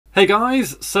Hey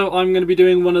guys, so I'm going to be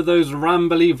doing one of those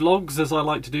rambly vlogs as I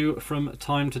like to do from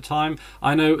time to time.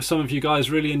 I know some of you guys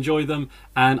really enjoy them,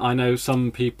 and I know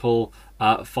some people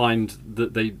find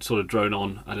that they sort of drone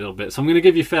on a little bit. So I'm going to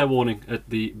give you fair warning at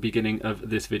the beginning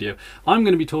of this video. I'm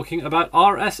going to be talking about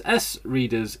RSS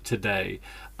readers today.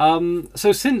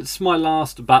 So since my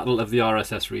last battle of the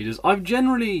RSS readers, I've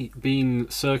generally been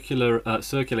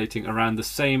circulating around the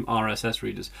same RSS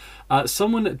readers.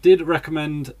 Someone did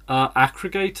recommend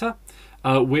Akrigator,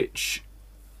 which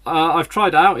I've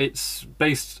tried out. It's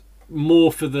based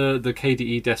more for the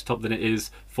KDE desktop than it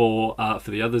is for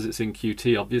the others. It's in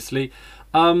Qt, obviously,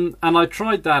 and I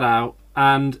tried that out.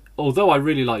 And although I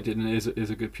really liked it and it is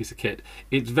a good piece of kit,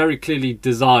 it's very clearly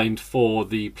designed for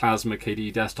the Plasma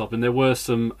KDE desktop, and there were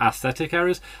some aesthetic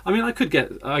errors. I mean, I could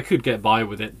get by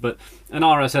with it, but an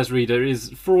RSS reader is,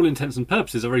 for all intents and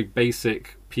purposes, a very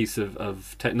basic piece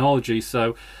of technology.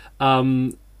 So,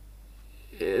 you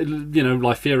know,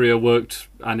 Liferea worked,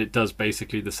 and it does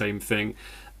basically the same thing.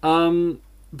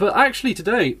 But actually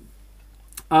today,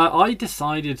 I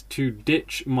decided to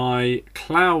ditch my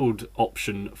cloud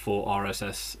option for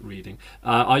RSS reading.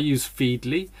 I use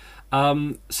Feedly.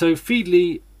 So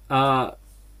Feedly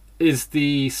is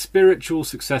the spiritual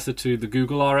successor to the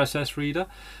Google RSS reader.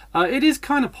 It is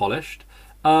kind of polished,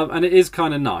 and it is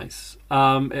kind of nice.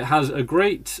 It has a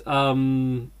great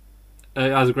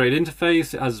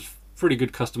interface. It has pretty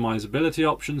good customizability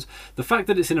options. The fact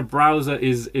that it's in a browser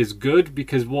is good,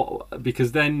 because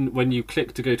then when you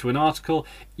click to go to an article,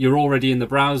 you're already in the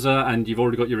browser and you've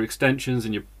already got your extensions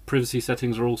and your privacy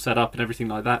settings are all set up and everything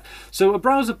like that. So a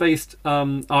browser-based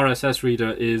RSS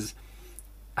reader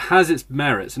has its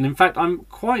merits, and in fact I'm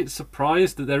quite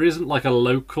surprised that there isn't like a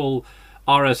local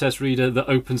RSS reader that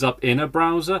opens up in a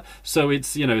browser. So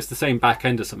it's, you know, it's the same back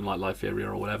end as something like Liferea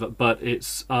or whatever, but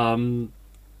it's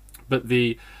but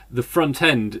the front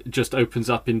end just opens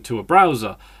up into a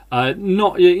browser,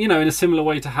 not, you know, in a similar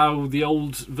way to how the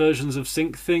old versions of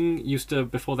SyncThing used to.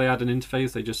 Before they had an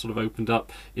interface, they just sort of opened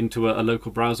up into a local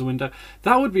browser window.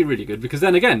 That would be really good, because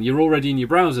then again, you're already in your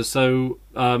browser. So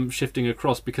shifting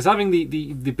across, because having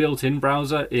the built-in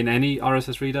browser in any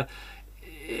RSS reader,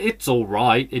 it's all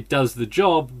right, it does the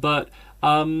job, but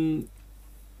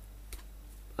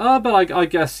I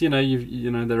guess, you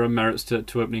know, there are merits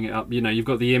to opening it up. You know, you've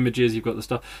got the images, you've got the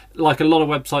stuff. Like a lot of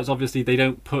websites, obviously, they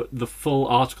don't put the full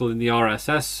article in the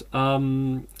RSS,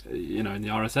 you know, in the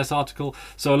RSS article.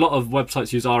 So a lot of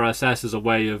websites use RSS as a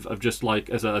way of just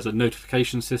like as a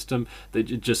notification system that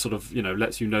just sort of, you know,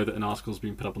 lets you know that an article's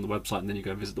been put up on the website, and then you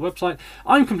go visit the website.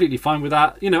 I'm completely fine with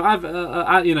that. You know,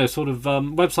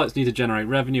 websites need to generate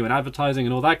revenue and advertising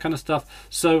and all that kind of stuff.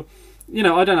 So, you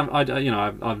know, I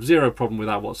have zero problem with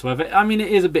that whatsoever. I mean, it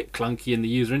is a bit clunky in the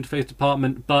user interface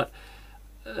department, but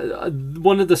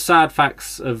one of the sad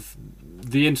facts of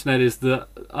the internet is that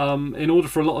in order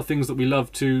for a lot of things that we love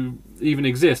to even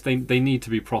exist, they need to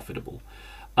be profitable.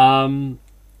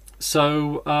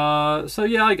 So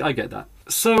yeah, I get that.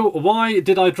 So why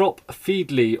did I drop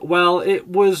Feedly? Well, it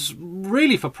was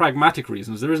really for pragmatic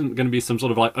reasons. There isn't going to be some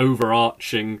sort of like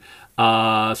overarching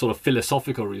sort of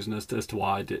philosophical reason as to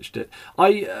why I ditched it.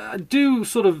 I do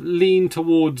sort of lean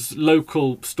towards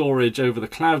local storage over the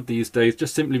cloud these days,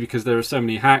 just simply because there are so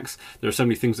many hacks, there are so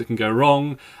many things that can go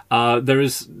wrong. There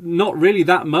is not really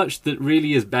that much that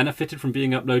really is benefited from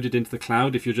being uploaded into the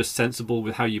cloud if you're just sensible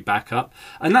with how you back up.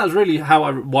 And that's really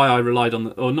why I relied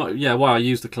on why I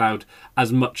use the cloud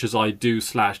as much as I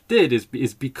did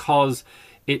is because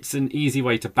it's an easy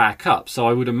way to back up. So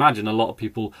I would imagine a lot of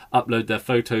people upload their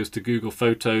photos to Google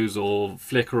Photos or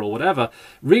Flickr or whatever,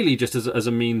 really just as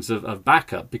a means of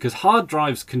backup, because hard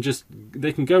drives can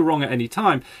go wrong at any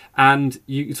time, and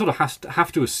you sort of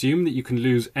have to assume that you can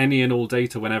lose any and all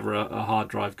data whenever a hard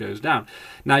drive goes down.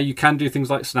 Now you can do things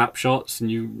like snapshots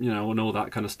and you know and all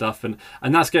that kind of stuff, and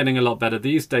that's getting a lot better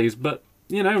these days, but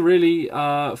you know, really,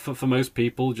 for most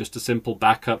people, just a simple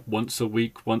backup once a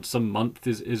week, once a month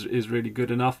is really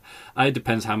good enough. It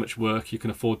depends how much work you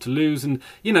can afford to lose. And,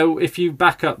 you know, if you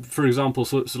back up, for example,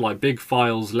 sorts of like big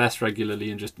files less regularly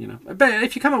and just, you know, but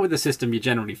if you come up with a system, you're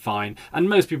generally fine. And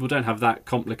most people don't have that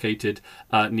complicated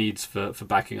needs for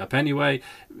backing up anyway.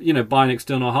 You know, buy an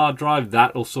external hard drive,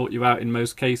 that will sort you out in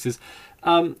most cases.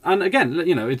 And again,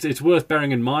 you know, it's worth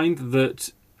bearing in mind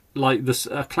that like this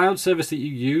cloud service that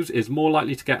you use is more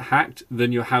likely to get hacked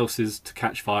than your house is to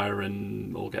catch fire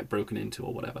or get broken into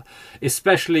or whatever,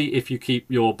 especially if you keep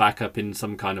your backup in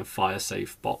some kind of fire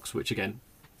safe box, which again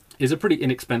is a pretty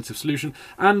inexpensive solution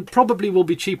and probably will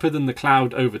be cheaper than the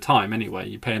cloud over time anyway.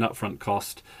 You pay an upfront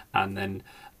cost and then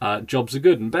jobs are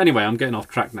good. But anyway, I'm getting off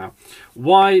track now.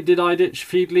 Why did I ditch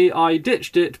Feedly? I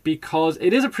ditched it because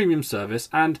it is a premium service,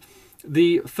 and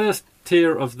the first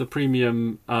tier of the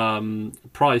premium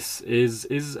price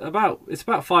is about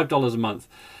 $5 a month.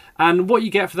 And what you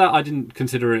get for that, I didn't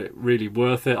consider it really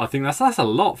worth it. I think that's a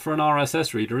lot for an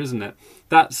RSS reader, isn't it?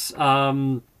 That's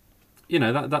you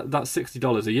know, that's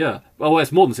 $60 a year. Well,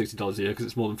 it's more than $60 a year because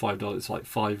it's more than $5. It's like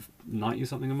 $5.90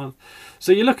 something a month.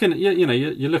 So you're looking at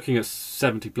you're looking at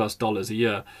 $70+ a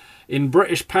year in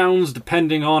British pounds,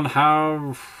 depending on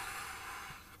how.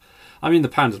 I mean, the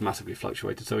pound has massively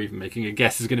fluctuated, so even making a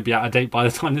guess is going to be out of date by the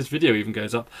time this video even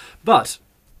goes up. But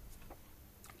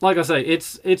like I say,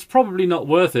 it's probably not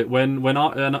worth it when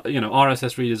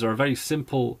RSS readers are a very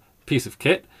simple piece of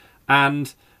kit,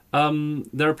 and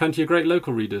there are plenty of great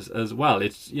local readers as well.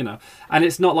 And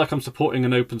it's not like I'm supporting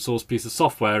an open source piece of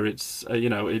software. It's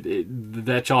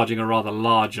they're charging a rather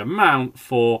large amount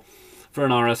for an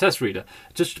RSS reader.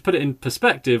 Just to put it in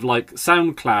perspective, like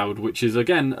SoundCloud, which is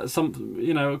again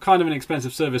kind of an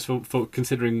expensive service for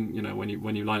considering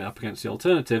when you line it up against the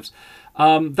alternatives.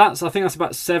 I think that's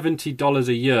about $70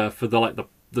 a year for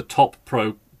the top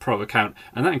pro account,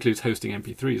 and that includes hosting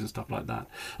MP3s and stuff like that.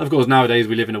 Of course, nowadays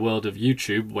we live in a world of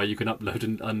YouTube where you can upload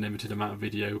an unlimited amount of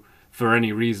video for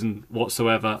any reason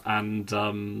whatsoever, and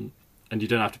you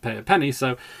don't have to pay a penny.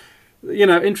 So,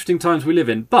 interesting times we live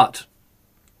in. But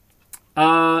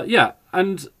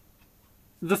and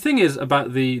the thing is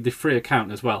about the free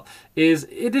account as well is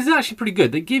it is actually pretty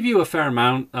good. They give you a fair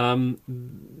amount.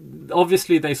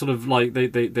 Obviously, they sort of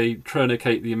they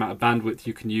truncate the amount of bandwidth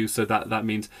you can use, so that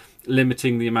means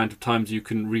limiting the amount of times you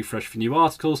can refresh for new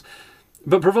articles.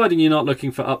 But providing you're not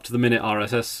looking for up-to-the-minute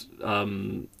RSS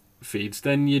feeds,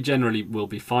 then you generally will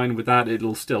be fine with that.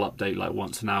 It'll still update like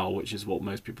once an hour, which is what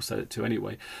most people set it to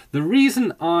anyway. The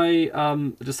reason I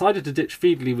decided to ditch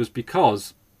Feedly was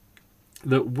because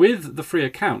that with the free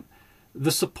account,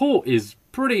 the support is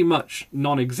pretty much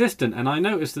non-existent, and I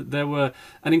noticed that there were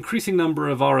an increasing number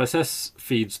of RSS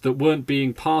feeds that weren't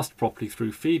being passed properly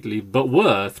through Feedly, but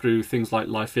were through things like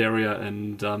Liferea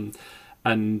and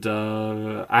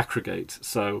Akrigator.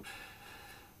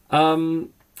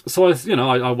 So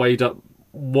I weighed up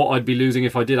what I'd be losing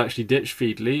if I did actually ditch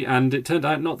Feedly, and it turned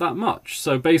out not that much.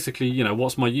 So basically,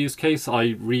 what's my use case?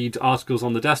 I read articles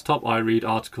on the desktop, I read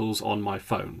articles on my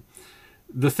phone.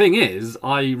 The thing is,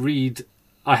 I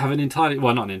have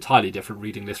not an entirely different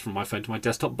reading list from my phone to my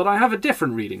desktop, but I have a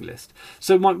different reading list.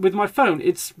 So with my phone,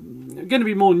 it's going to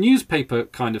be more newspaper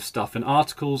kind of stuff and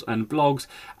articles and blogs,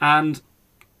 and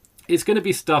it's going to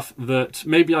be stuff that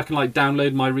maybe I can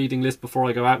download my reading list before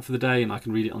I go out for the day, and I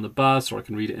can read it on the bus, or I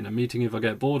can read it in a meeting if I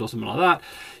get bored or something like that.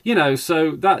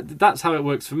 So that's how it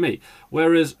works for me.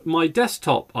 Whereas my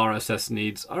desktop RSS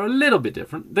needs are a little bit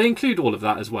different. They include all of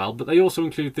that as well, but they also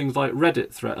include things like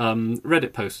Reddit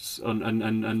posts and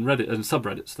Reddit and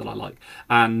subreddits that I like,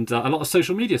 and a lot of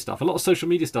social media stuff. A lot of social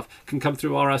media stuff can come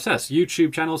through RSS.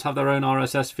 YouTube channels have their own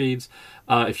RSS feeds,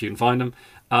 if you can find them.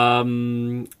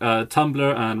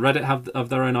 Tumblr and Reddit have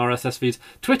their own RSS feeds.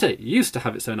 Twitter used to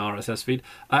have its own RSS feed.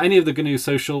 Any of the GNU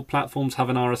social platforms have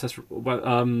an RSS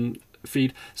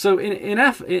feed. So in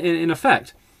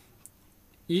effect,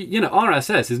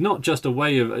 RSS is not just a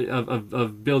way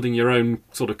of building your own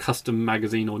sort of custom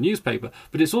magazine or newspaper,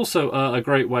 but it's also a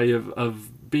great way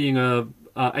of being a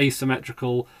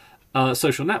asymmetrical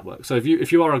social network. So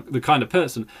if you are the kind of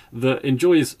person that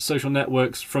enjoys social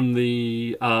networks from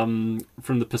the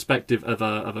perspective of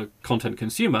a content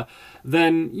consumer,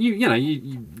 then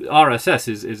RSS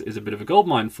is a bit of a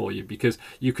goldmine for you, because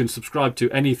you can subscribe to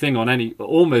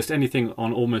almost anything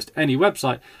on almost any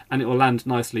website, and it will land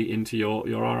nicely into your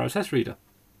RSS reader.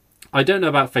 I don't know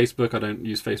about Facebook. I don't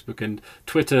use Facebook, and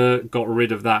Twitter got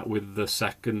rid of that with the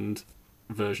second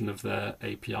version of their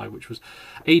API, which was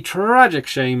a tragic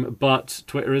shame, but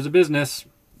Twitter is a business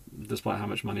despite how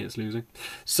much money it's losing.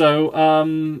 So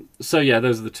yeah,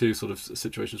 those are the two sort of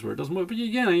situations where it doesn't work. But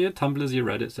your Tumblrs, your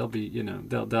Reddits,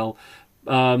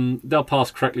 they'll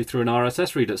pass correctly through an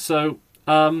RSS reader.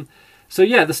 So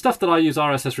yeah, the stuff that I use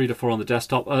RSS Reader for on the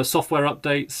desktop, software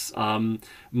updates,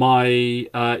 my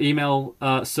email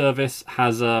service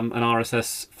has an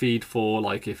RSS feed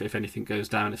for if anything goes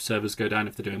down, if servers go down,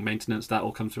 if they're doing maintenance, that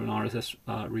will come through an RSS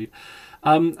read.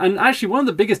 And actually, one of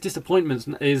the biggest disappointments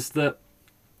is that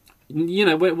you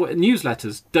know,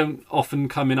 newsletters don't often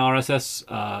come in RSS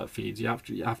feeds. You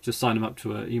have to sign them up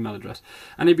to an email address,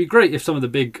 and it'd be great if some of the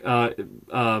big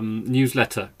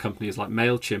newsletter companies like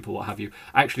MailChimp or what have you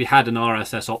actually had an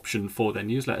RSS option for their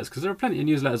newsletters, because there are plenty of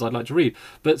newsletters I'd like to read.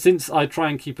 But since I try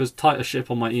and keep as tight a ship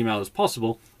on my email as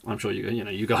possible, I'm sure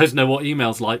you guys know what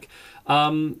email's like.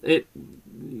 It's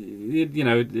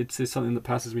something that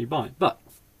passes me by, but.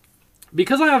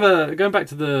 Because I have going back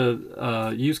to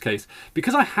the use case,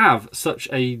 because I have such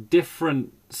a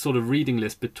different sort of reading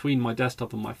list between my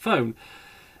desktop and my phone,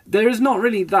 there is not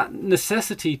really that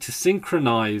necessity to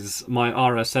synchronize my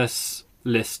RSS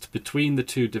list between the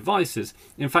two devices.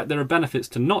 In fact, there are benefits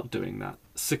to not doing that.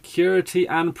 Security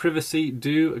and privacy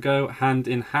do go hand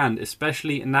in hand,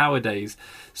 especially nowadays.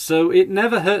 So it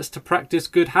never hurts to practice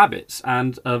good habits,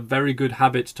 and a very good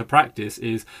habit to practice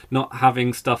is not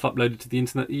having stuff uploaded to the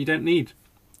internet that you don't need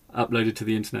uploaded to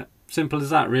the internet. Simple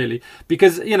as that, really.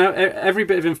 Because, you know, every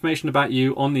bit of information about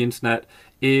you on the internet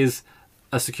is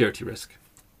a security risk.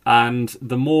 And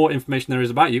the more information there is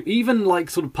about you, even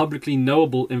like sort of publicly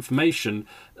knowable information,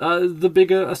 the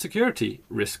bigger a security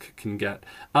risk can get.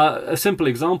 A simple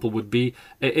example would be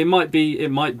it might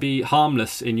be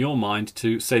harmless in your mind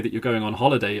to say that you're going on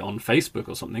holiday on Facebook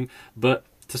or something, but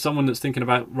to someone that's thinking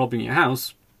about robbing your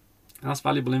house, that's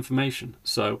valuable information.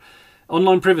 So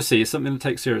online privacy is something to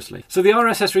take seriously. So the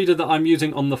RSS reader that I'm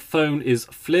using on the phone is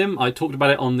Flym. I talked about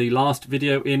it on the last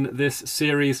video in this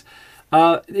series.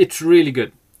 It's really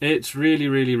good. It's really,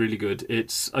 really, really good.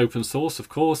 It's open source, of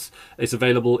course. It's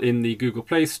available in the Google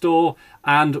Play Store.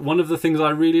 And one of the things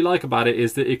I really like about it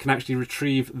is that it can actually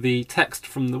retrieve the text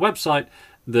from the website,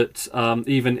 that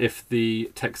even if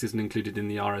the text isn't included in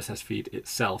the RSS feed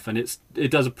itself. And it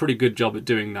does a pretty good job at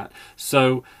doing that.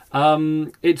 So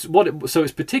it's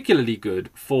particularly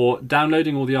good for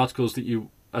downloading all the articles that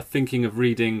you are thinking of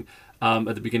reading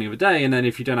at the beginning of a day, and then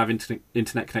if you don't have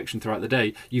internet connection throughout the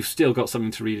day, you've still got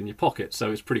something to read in your pocket.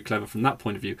 So it's pretty clever from that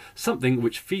point of view, something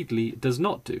which Feedly does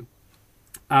not do.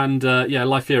 And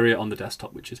Liferea on the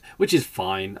desktop, which is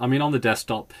fine. I mean, on the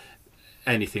desktop,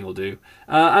 anything will do,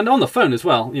 and on the phone as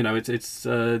well. You know, the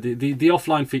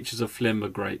offline features of Flym are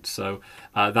great. So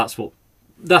that's what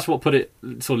put it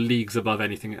sort of leagues above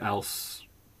anything else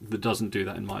that doesn't do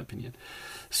that, in my opinion.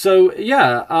 So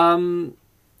yeah.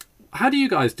 How do you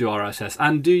guys do RSS,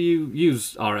 and do you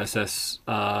use RSS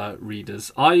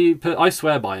readers? I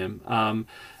swear by them.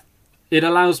 It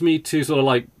allows me to sort of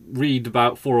like read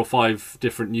about 4 or 5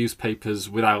 different newspapers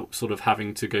without sort of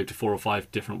having to go to 4 or 5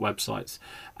 different websites,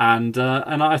 and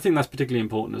I think that's particularly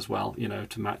important as well. You know,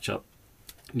 to match up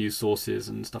news sources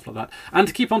and stuff like that, and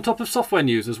to keep on top of software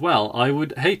news as well. I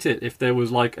would hate it if there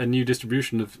was like a new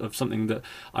distribution of something that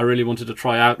I really wanted to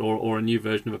try out, or a new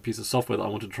version of a piece of software that I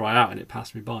wanted to try out and it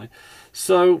passed me by.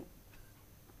 So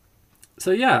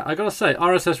yeah, I gotta say,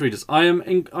 RSS readers,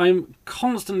 I'm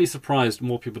constantly surprised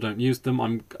more people don't use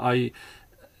them.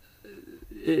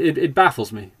 It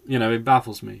baffles me, you know, it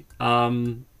baffles me.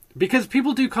 Because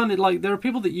people do kind of like, there are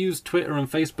people that use Twitter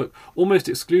and Facebook almost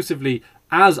exclusively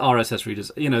as RSS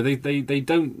readers. You know, they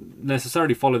don't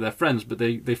necessarily follow their friends, but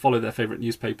they follow their favourite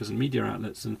newspapers and media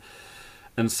outlets and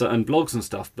blogs and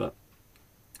stuff. But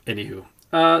anywho,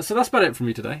 so that's about it from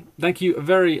me today. Thank you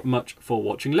very much for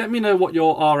watching. Let me know what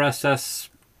your RSS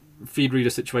feed reader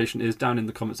situation is down in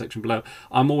the comment section below.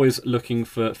 I'm always looking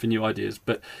for new ideas.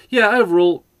 But yeah,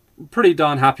 overall, pretty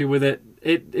darn happy with it.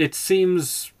 It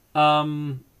seems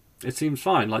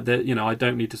fine. Like that, you know, I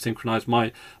don't need to synchronize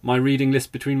my reading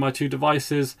list between my two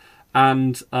devices,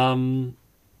 and so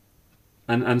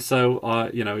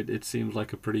you know, it seems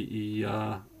like a pretty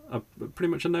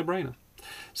much a no-brainer.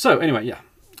 So anyway, yeah,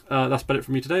 that's about it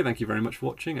from me today. Thank you very much for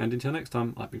watching, and until next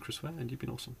time, I've been Chris Ware, and you've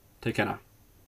been awesome. Take care now.